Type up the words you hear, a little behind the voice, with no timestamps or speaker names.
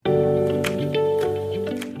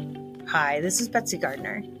Hi, this is Betsy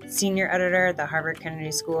Gardner, Senior Editor at the Harvard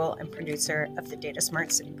Kennedy School and producer of the Data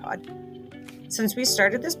Smart City Pod. Since we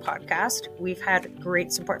started this podcast, we've had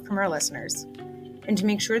great support from our listeners. And to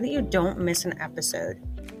make sure that you don't miss an episode,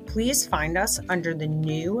 please find us under the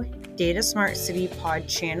new Data Smart City Pod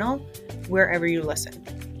channel wherever you listen.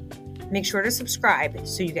 Make sure to subscribe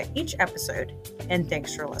so you get each episode, and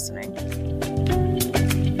thanks for listening.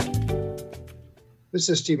 This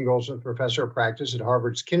is Stephen Goldsmith, Professor of Practice at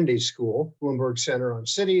Harvard's Kennedy School, Bloomberg Center on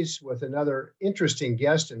Cities, with another interesting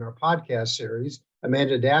guest in our podcast series,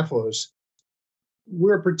 Amanda Daflos.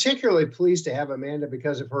 We're particularly pleased to have Amanda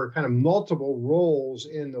because of her kind of multiple roles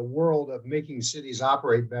in the world of making cities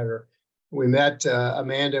operate better. We met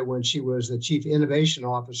Amanda when she was the Chief Innovation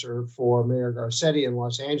Officer for Mayor Garcetti in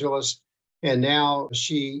Los Angeles. And now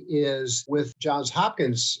she is with Johns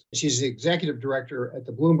Hopkins. She's the executive director at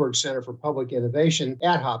the Bloomberg Center for Public Innovation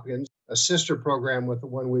at Hopkins, a sister program with the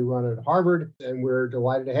one we run at Harvard. And we're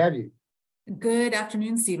delighted to have you. Good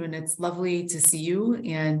afternoon, Stephen. It's lovely to see you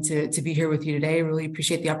and to be here with you today. Really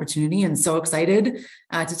appreciate the opportunity and so excited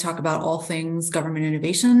to talk about all things government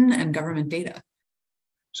innovation and government data.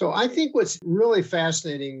 So I think what's really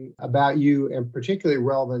fascinating about you, and particularly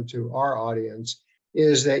relevant to our audience,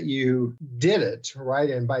 is that you did it, right?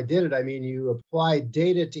 And by did it, I mean you applied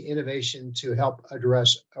data to innovation to help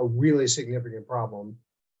address a really significant problem.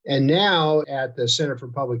 And now at the Center for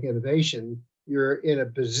Public Innovation, you're in a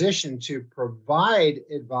position to provide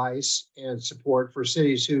advice and support for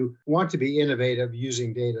cities who want to be innovative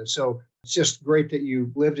using data. So it's just great that you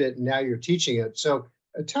lived it and now you're teaching it. So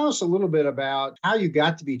tell us a little bit about how you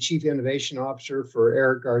got to be Chief Innovation Officer for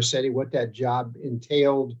Eric Garcetti, what that job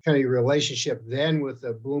entailed, kind of your relationship then with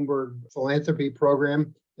the Bloomberg Philanthropy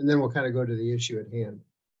Program, and then we'll kind of go to the issue at hand.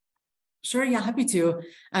 Sure, yeah, happy to.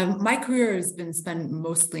 My career has been spent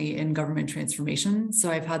mostly in government transformation.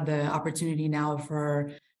 So I've had the opportunity now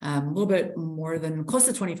for a little bit more than close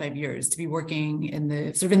to 25 years to be working in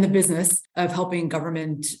the business of helping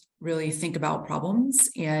government really think about problems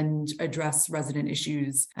and address resident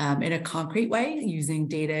issues in a concrete way, using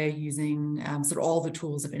data, using sort of all the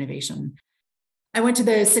tools of innovation. I went to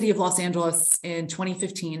the city of Los Angeles in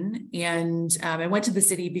 2015, and I went to the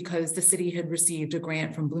city because the city had received a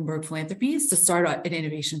grant from Bloomberg Philanthropies to start an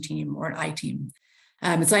innovation team or an I team.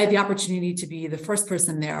 And so I had the opportunity to be the first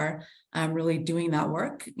person there really doing that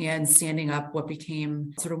work and standing up what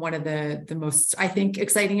became sort of one of the most, I think,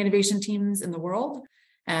 exciting innovation teams in the world,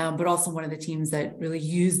 but also one of the teams that really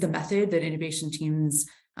used the method that innovation teams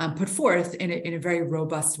put forth in a very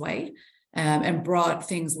robust way. And brought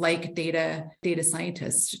things like data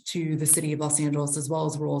scientists to the city of Los Angeles, as well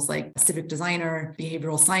as roles like civic designer,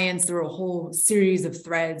 behavioral science. There were a whole series of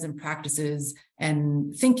threads and practices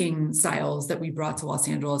and thinking styles that we brought to Los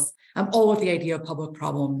Angeles, all with the idea of public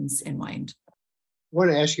problems in mind. I want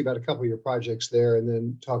to ask you about a couple of your projects there and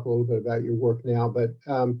then talk a little bit about your work now. But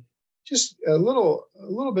just a little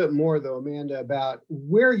bit more, though, Amanda, about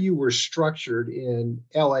where you were structured in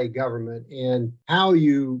LA government and how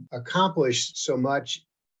you accomplished so much.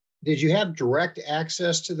 Did you have direct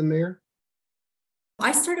access to the mayor?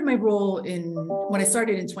 I started my role when I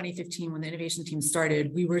started in 2015, when the innovation team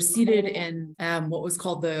started, we were seated in what was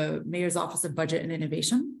called the Mayor's Office of Budget and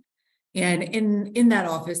Innovation. And in that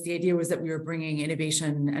office, the idea was that we were bringing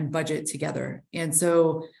innovation and budget together. And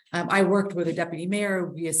so I worked with a deputy mayor.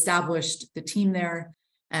 We established the team there.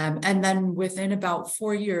 And then within about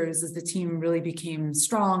 4 years, as the team really became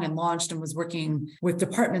strong and launched and was working with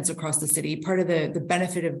departments across the city, part of the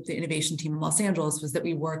benefit of the innovation team in Los Angeles was that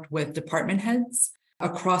we worked with department heads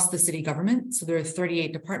across the city government. So there are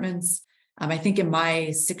 38 departments. I think in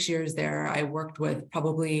my 6 years there, I worked with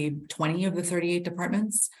probably 20 of the 38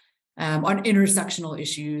 departments. On intersectional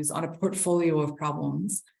issues, on a portfolio of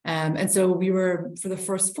problems. And so we were, for the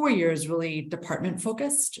first 4 years, really department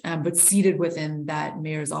focused, but seated within that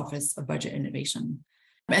Mayor's Office of Budget Innovation.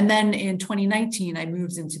 And then in 2019, I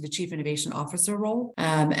moved into the Chief Innovation Officer role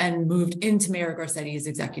and moved into Mayor Garcetti's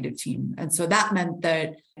executive team. And so that meant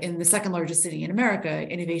that in the second largest city in America,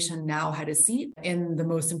 innovation now had a seat in the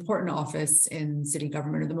most important office in city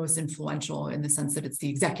government, or the most influential in the sense that it's the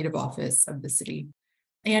executive office of the city.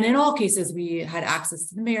 And in all cases, we had access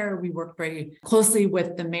to the mayor. We worked very closely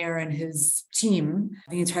with the mayor and his team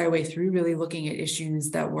the entire way through, really looking at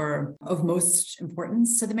issues that were of most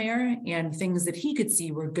importance to the mayor and things that he could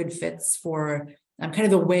see were good fits for kind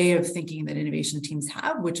of the way of thinking that innovation teams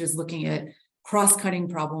have, which is looking at cross-cutting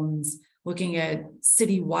problems, looking at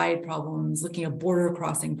city-wide problems, looking at border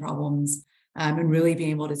crossing problems, and really being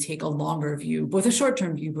able to take a longer view, both a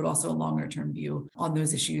short-term view, but also a longer-term view on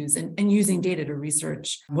those issues, and using data to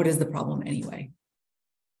research what is the problem anyway.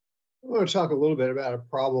 I want to talk a little bit about a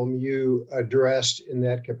problem you addressed in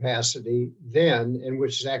that capacity then, and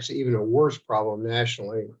which is actually even a worse problem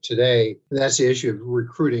nationally today. And that's the issue of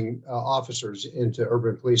recruiting officers into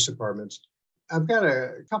urban police departments. I've got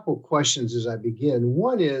a couple of questions as I begin.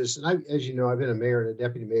 One is, and as you know, I've been a mayor and a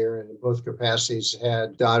deputy mayor, and in both capacities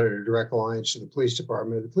had dotted or direct lines to the police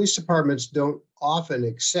department. The police departments don't often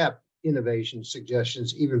accept innovation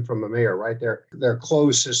suggestions, even from a mayor, right? They're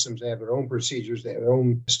closed systems. They have their own procedures. They have their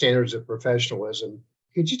own standards of professionalism.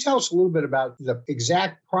 Could you tell us a little bit about the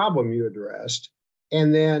exact problem you addressed,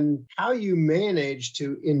 and then how you managed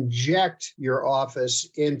to inject your office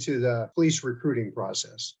into the police recruiting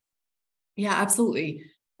process? Yeah, absolutely.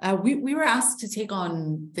 We were asked to take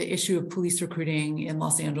on the issue of police recruiting in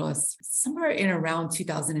Los Angeles somewhere in around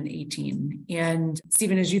 2018. And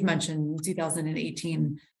Stephen, as you've mentioned, in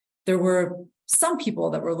 2018, there were some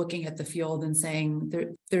people that were looking at the field and saying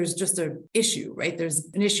there's just an issue, right? There's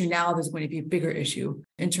an issue now, there's going to be a bigger issue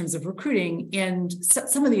in terms of recruiting. And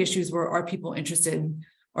some of the issues were, are people interested?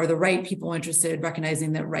 Are the right people interested?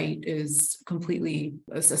 Recognizing that right is completely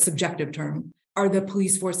a subjective term. Are the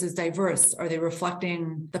police forces diverse? Are they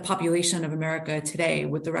reflecting the population of America today,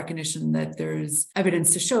 with the recognition that there's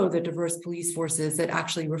evidence to show that diverse police forces that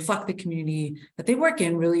actually reflect the community that they work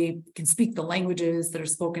in really can speak the languages that are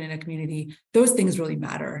spoken in a community? Those things really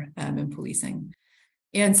matter in policing.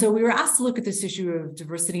 And so we were asked to look at this issue of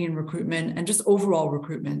diversity in recruitment and just overall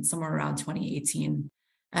recruitment somewhere around 2018.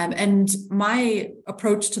 And my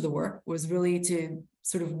approach to the work was really to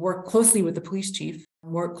sort of work closely with the police chief,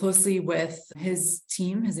 work closely with his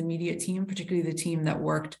team, his immediate team, particularly the team that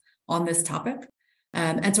worked on this topic,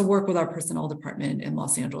 and to work with our personnel department in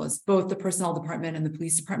Los Angeles. Both the personnel department and the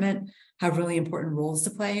police department have really important roles to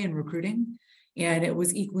play in recruiting. And it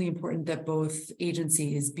was equally important that both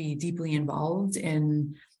agencies be deeply involved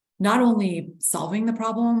in not only solving the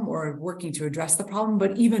problem or working to address the problem,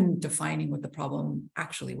 but even defining what the problem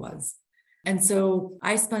actually was. And so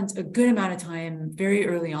I spent a good amount of time very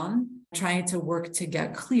early on trying to work to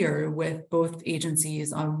get clear with both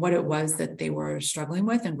agencies on what it was that they were struggling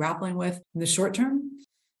with and grappling with in the short term,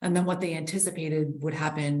 and then what they anticipated would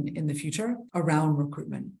happen in the future around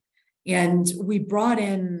recruitment. And we brought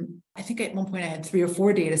in, I think at one point I had 3 or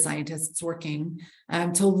 4 data scientists working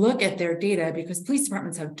to look at their data, because police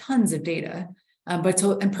departments have tons of data,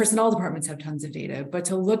 and personnel departments have tons of data, but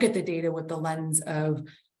to look at the data with the lens of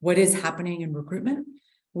what is happening in recruitment,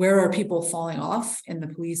 where are people falling off in the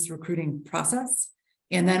police recruiting process,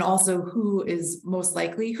 and then also who is most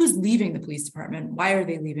likely, who's leaving the police department, why are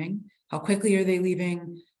they leaving, how quickly are they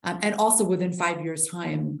leaving, and also within 5 years'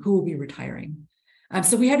 time, who will be retiring.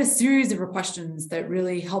 So we had a series of questions that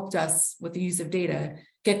really helped us with the use of data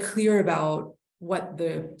get clear about what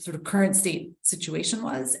the sort of current state situation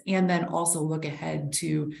was, and then also look ahead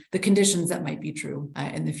to the conditions that might be true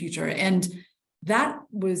in the future. And that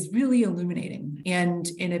was really illuminating, and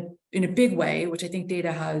in a big way, which I think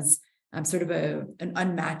data has sort of an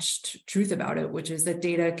unmatched truth about it, which is that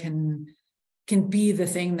data can be the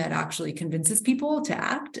thing that actually convinces people to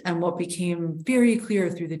act. And what became very clear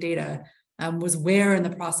through the data was where in the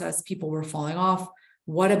process people were falling off,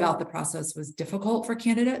 what about the process was difficult for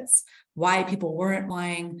candidates, why people weren't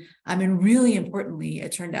lying, and really importantly,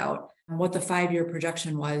 it turned out what the 5-year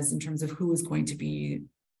projection was in terms of who was going to be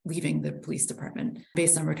leaving the police department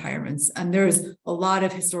based on retirements. And there's a lot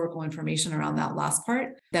of historical information around that last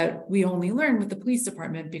part that we only learned with the police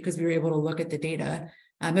department because we were able to look at the data.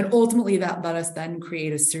 And ultimately that let us then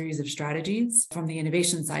create a series of strategies from the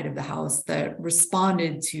innovation side of the house that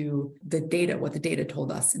responded to the data, what the data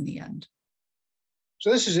told us in the end. So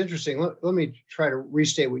this is interesting. Let me try to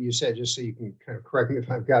restate what you said, just so you can kind of correct me if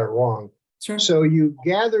I've got it wrong. Sure. So you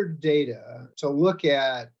gathered data to look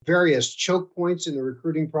at various choke points in the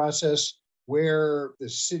recruiting process, where the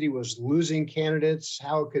city was losing candidates,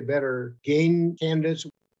 how it could better gain candidates.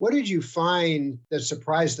 What did you find that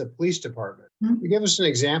surprised the police department? Mm-hmm. Give us an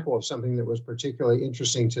example of something that was particularly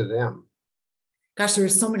interesting to them. Gosh, there were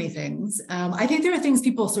so many things. I think there are things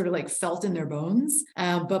people sort of like felt in their bones,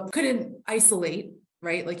 but couldn't isolate,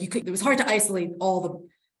 right? Like it was hard to isolate all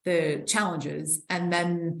the challenges and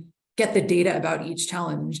then get the data about each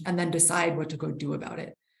challenge and then decide what to go do about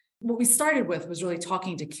it. What we started with was really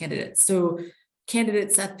talking to candidates. So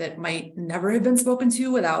candidate set that might never have been spoken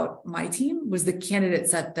to without my team was the candidate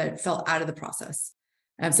set that fell out of the process.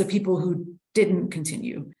 So people who didn't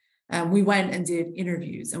continue. We went and did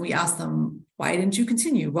interviews and we asked them, why didn't you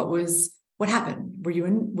continue? What happened?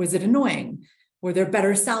 Was it annoying? Were there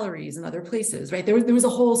better salaries in other places, right? There was a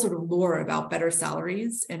whole sort of lore about better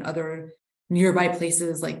salaries in other nearby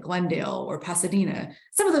places like Glendale or Pasadena.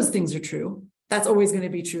 Some of those things are true. That's always going to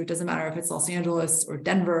be true. It doesn't matter if it's Los Angeles or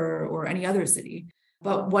Denver or any other city.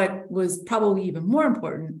 But what was probably even more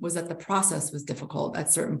important was that the process was difficult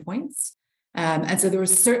at certain points. And so there were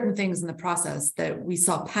certain things in the process that we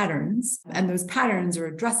saw patterns, and those patterns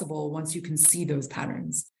are addressable once you can see those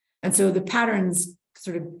patterns. And so the patterns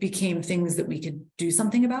sort of became things that we could do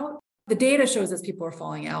something about. The data shows us people are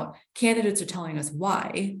falling out. Candidates are telling us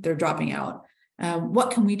why they're dropping out.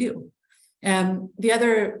 What can we do? The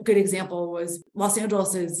other good example was Los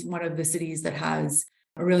Angeles is one of the cities that has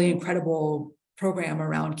a really incredible program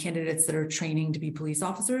around candidates that are training to be police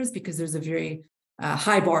officers, because there's a very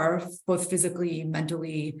high bar, both physically,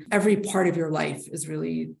 mentally. Every part of your life is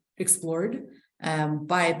really explored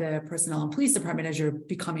by the personnel and police department as you're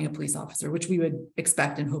becoming a police officer, which we would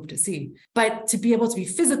expect and hope to see. But to be able to be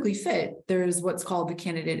physically fit, there's what's called the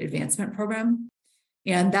Candidate Advancement Program.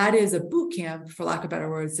 And that is a boot camp, for lack of better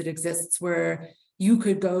words, that exists where you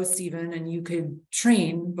could go, Stephen, and you could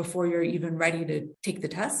train before you're even ready to take the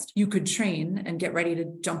test. You could train and get ready to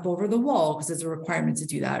jump over the wall because there's a requirement to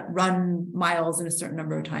do that, run miles in a certain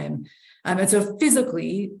number of time. And so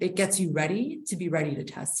physically, it gets you ready to be ready to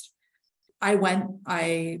test. I went,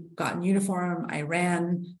 I got in uniform, I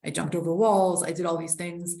ran, I jumped over walls, I did all these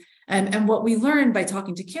things. And what we learned by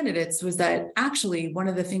talking to candidates was that actually one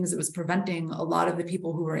of the things that was preventing a lot of the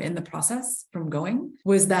people who were in the process from going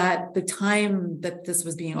was that the time that this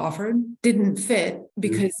was being offered didn't fit,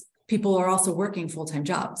 because people are also working full-time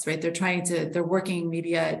jobs, right? They're working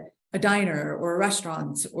maybe at a diner or a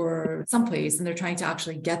restaurant or someplace, and they're trying to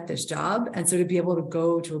actually get this job. And so to be able to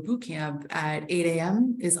go to a boot camp at 8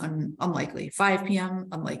 a.m. is unlikely, 5 p.m.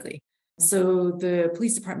 unlikely. So the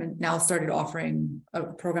police department now started offering a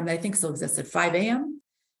program that I think still exists at 5 a.m.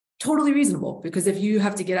 Totally reasonable, because if you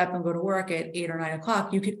have to get up and go to work at 8 or 9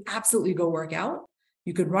 o'clock, you could absolutely go work out.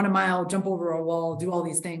 You could run a mile, jump over a wall, do all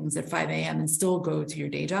these things at 5 a.m. and still go to your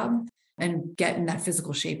day job and get in that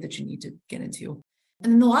physical shape that you need to get into.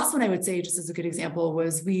 And then the last one I would say, just as a good example,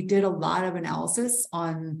 was we did a lot of analysis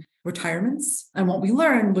on retirements. And what we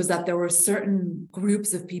learned was that there were certain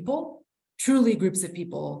groups of people, truly groups of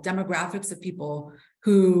people, demographics of people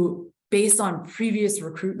who, based on previous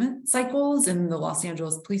recruitment cycles in the Los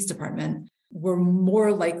Angeles Police Department, were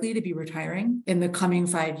more likely to be retiring in the coming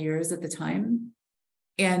 5 years at the time.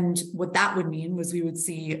 And what that would mean was we would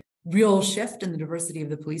see real shift in the diversity of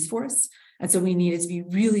the police force. And so we needed to be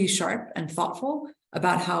really sharp and thoughtful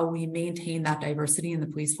about how we maintain that diversity in the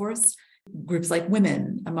police force, groups like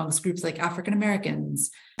women, amongst groups like African Americans.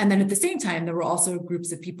 And then at the same time, there were also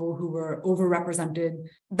groups of people who were overrepresented.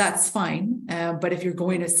 That's fine. But if you're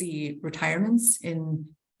going to see retirements in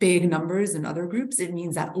big numbers in other groups, it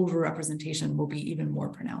means that overrepresentation will be even more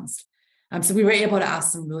pronounced. So we were able to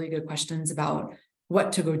ask some really good questions about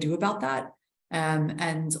what to go do about that.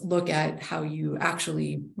 And look at how you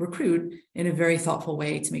actually recruit in a very thoughtful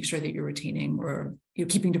way to make sure that you're retaining or you're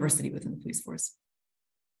keeping diversity within the police force.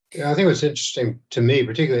 Yeah, I think what's interesting to me,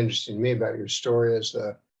 particularly interesting to me about your story, is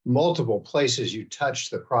the multiple places you touch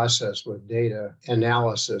the process with data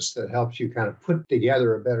analysis that helps you kind of put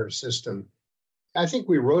together a better system. I think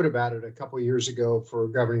we wrote about it a couple of years ago for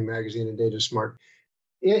Governing Magazine and Data Smart.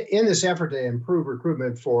 In this effort to improve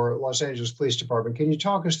recruitment for Los Angeles Police Department, can you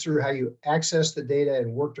talk us through how you access the data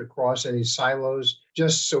and worked across any silos,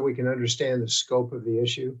 just so we can understand the scope of the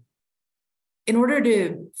issue? In order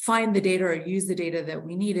to find the data or use the data that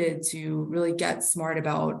we needed to really get smart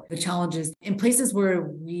about the challenges in places where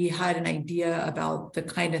we had an idea about the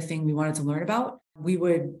kind of thing we wanted to learn about, we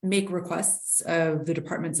would make requests of the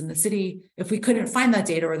departments in the city. If we couldn't find that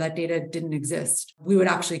data or that data didn't exist, we would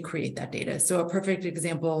actually create that data. So a perfect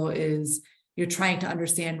example is you're trying to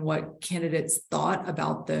understand what candidates thought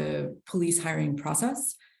about the police hiring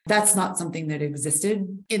process. That's not something that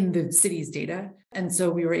existed in the city's data. And so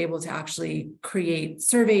we were able to actually create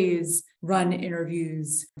surveys, run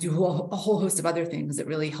interviews, do a whole host of other things that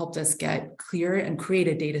really helped us get clear and create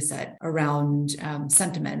a data set around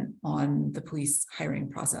sentiment on the police hiring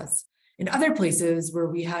process. In other places where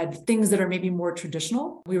we had things that are maybe more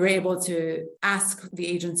traditional, we were able to ask the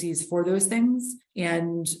agencies for those things.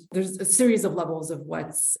 And there's a series of levels of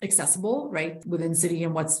what's accessible, right, within city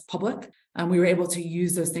and what's public. We were able to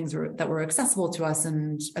use those things that were accessible to us,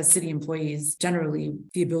 and as city employees, generally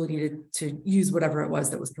the ability to use whatever it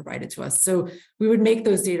was that was provided to us. So we would make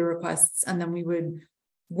those data requests, and then we would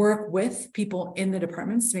work with people in the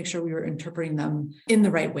departments to make sure we were interpreting them in the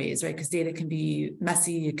right ways, right? Because data can be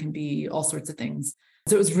messy, it can be all sorts of things.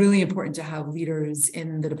 So it was really important to have leaders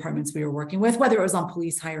in the departments we were working with, whether it was on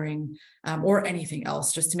police hiring or anything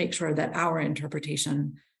else, just to make sure that our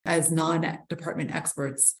interpretation as non-department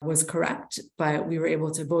experts was correct, but we were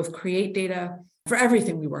able to both create data for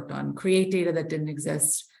everything we worked on, create data that didn't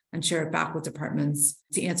exist, and share it back with departments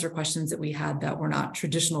to answer questions that we had that were not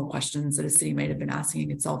traditional questions that a city might have been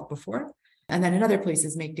asking itself before. And then in other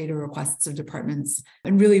places, make data requests of departments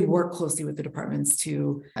and really work closely with the departments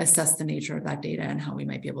to assess the nature of that data and how we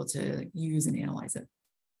might be able to use and analyze it.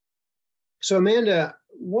 So, Amanda,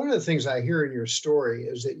 one of the things I hear in your story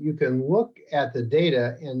is that you can look at the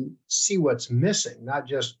data and see what's missing, not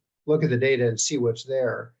just look at the data and see what's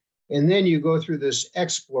there. And then you go through this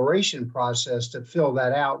exploration process to fill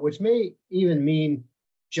that out, which may even mean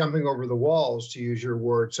jumping over the walls, to use your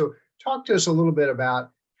word. So talk to us a little bit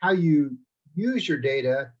about how you use your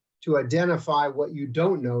data to identify what you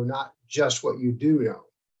don't know, not just what you do know.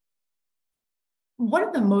 One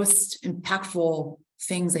of the most impactful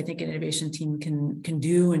things I think an innovation team can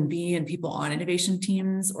do and be, and people on innovation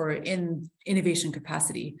teams or in innovation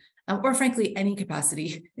capacity, or frankly, any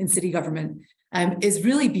capacity in city government, is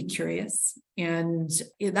really be curious. And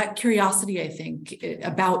that curiosity, I think,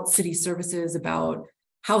 about city services, about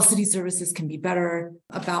how city services can be better,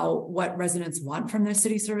 about what residents want from their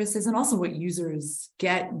city services, and also what users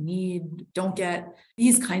get, need, don't get.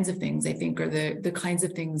 These kinds of things, I think, are the kinds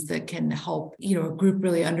of things that can help, a group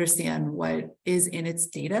really understand what is in its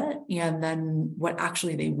data and then what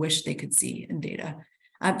actually they wish they could see in data.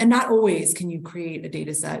 And not always can you create a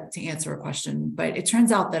data set to answer a question, but it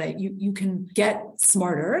turns out that you can get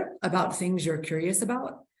smarter about things you're curious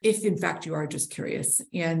about if, in fact, you are just curious,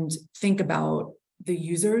 and think about the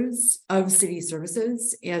users of city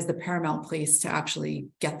services as the paramount place to actually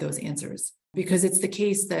get those answers. Because it's the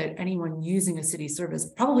case that anyone using a city service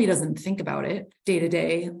probably doesn't think about it day to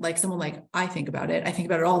day, like someone like I think about it. I think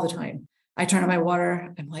about it all the time. I turn on my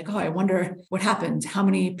water, I'm like, oh, I wonder what happened. How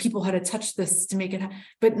many people had to touch this to make it happen?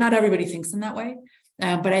 But not everybody thinks in that way.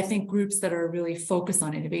 But I think groups that are really focused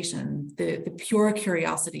on innovation, the pure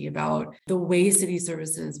curiosity about the way city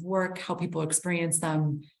services work, how people experience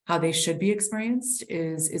them, how they should be experienced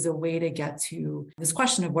is a way to get to this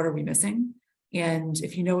question of what are we missing? And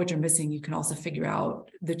if you know what you're missing, you can also figure out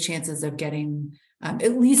the chances of getting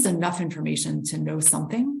at least enough information to know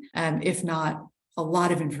something, if not a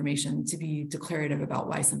lot of information to be declarative about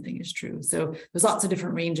why something is true. So there's lots of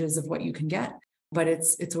different ranges of what you can get. But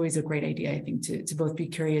it's always a great idea, I think, to both be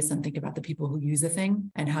curious and think about the people who use a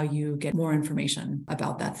thing and how you get more information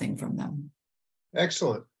about that thing from them.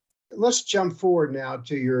 Excellent. Let's jump forward now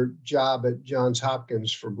to your job at Johns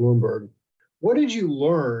Hopkins for Bloomberg. What did you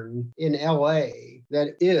learn in LA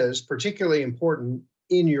that is particularly important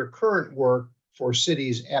in your current work for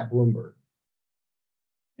cities at Bloomberg?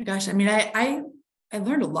 Gosh, I mean, I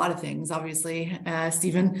learned a lot of things, obviously,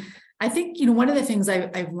 Stephen. I think, one of the things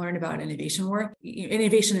I've learned about innovation work,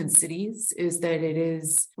 innovation in cities, is that it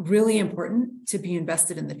is really important to be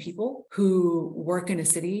invested in the people who work in a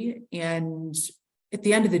city and at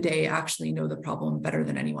the end of the day, actually know the problem better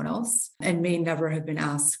than anyone else and may never have been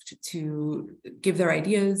asked to give their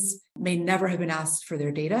ideas, may never have been asked for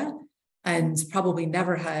their data, and probably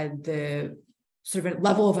never had the sort of a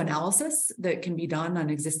level of analysis that can be done on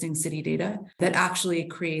existing city data that actually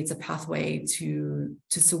creates a pathway to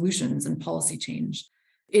solutions and policy change.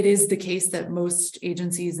 It is the case that most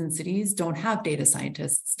agencies and cities don't have data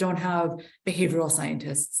scientists, don't have behavioral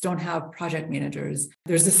scientists, don't have project managers.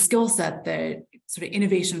 There's a skill set that sort of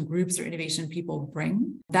innovation groups or innovation people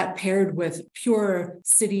bring that, paired with pure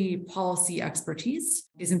city policy expertise,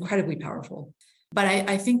 is incredibly powerful. But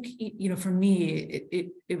I think, for me,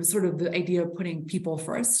 it was sort of the idea of putting people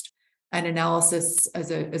first and analysis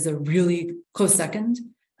as a really close second.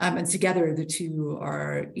 And together, the two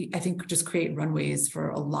are, I think, just create runways for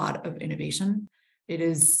a lot of innovation. It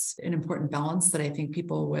is an important balance that I think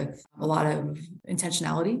people with a lot of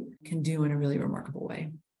intentionality can do in a really remarkable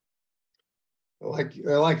way. I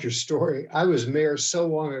like your story. I was mayor so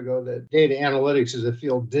long ago that data analytics as a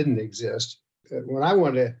field didn't exist. When I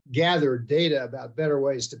wanted to gather data about better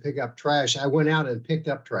ways to pick up trash, I went out and picked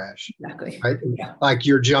up trash. Exactly. Right? Yeah. Like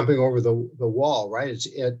you're jumping over the wall, right?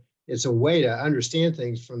 It's a way to understand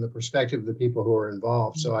things from the perspective of the people who are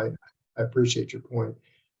involved. So I appreciate your point.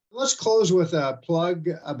 Let's close with a plug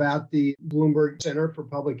about the Bloomberg Center for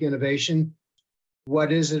Public Innovation.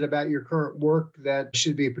 What is it about your current work that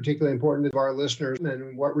should be particularly important to our listeners,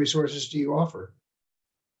 and what resources do you offer?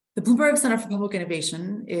 The Bloomberg Center for Public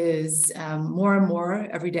Innovation is more and more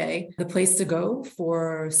every day the place to go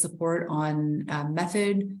for support on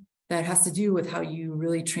method that has to do with how you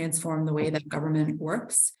really transform the way that government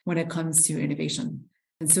works when it comes to innovation.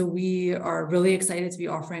 And so we are really excited to be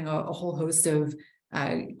offering a whole host of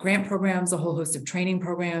grant programs, a whole host of training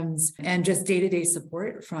programs, and just day-to-day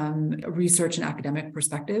support from a research and academic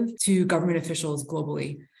perspective to government officials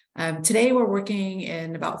globally. Today, we're working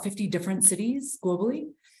in about 50 different cities globally.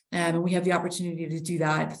 And we have the opportunity to do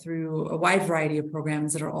that through a wide variety of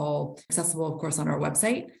programs that are all accessible, of course, on our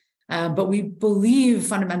website. But we believe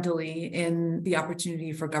fundamentally in the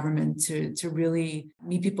opportunity for government to really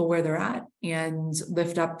meet people where they're at and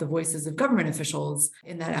lift up the voices of government officials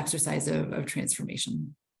in that exercise of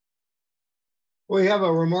transformation. Well, you have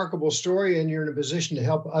a remarkable story and you're in a position to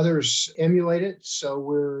help others emulate it. So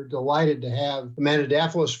we're delighted to have Amanda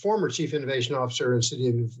Daflos, former Chief Innovation Officer in the City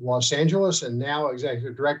of Los Angeles and now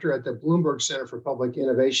Executive Director at the Bloomberg Center for Public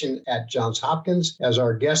Innovation at Johns Hopkins, as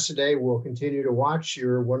our guest today. We'll continue to watch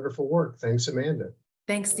your wonderful work. Thanks, Amanda.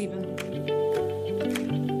 Thanks, Stephen.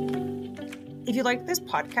 If you like this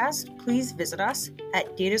podcast, please visit us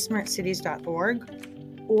at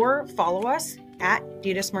datasmartcities.org or follow us at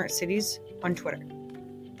datasmartcities on Twitter.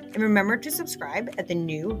 And remember to subscribe at the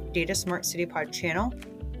new Data Smart City Pod channel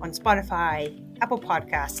on Spotify, Apple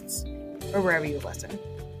Podcasts, or wherever you listen.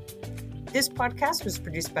 This podcast was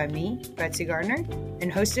produced by me, Betsy Gardner,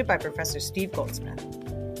 and hosted by Professor Steve Goldsmith.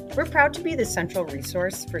 We're proud to be the central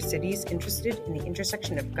resource for cities interested in the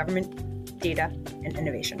intersection of government, data, and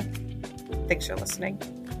innovation. Thanks for listening.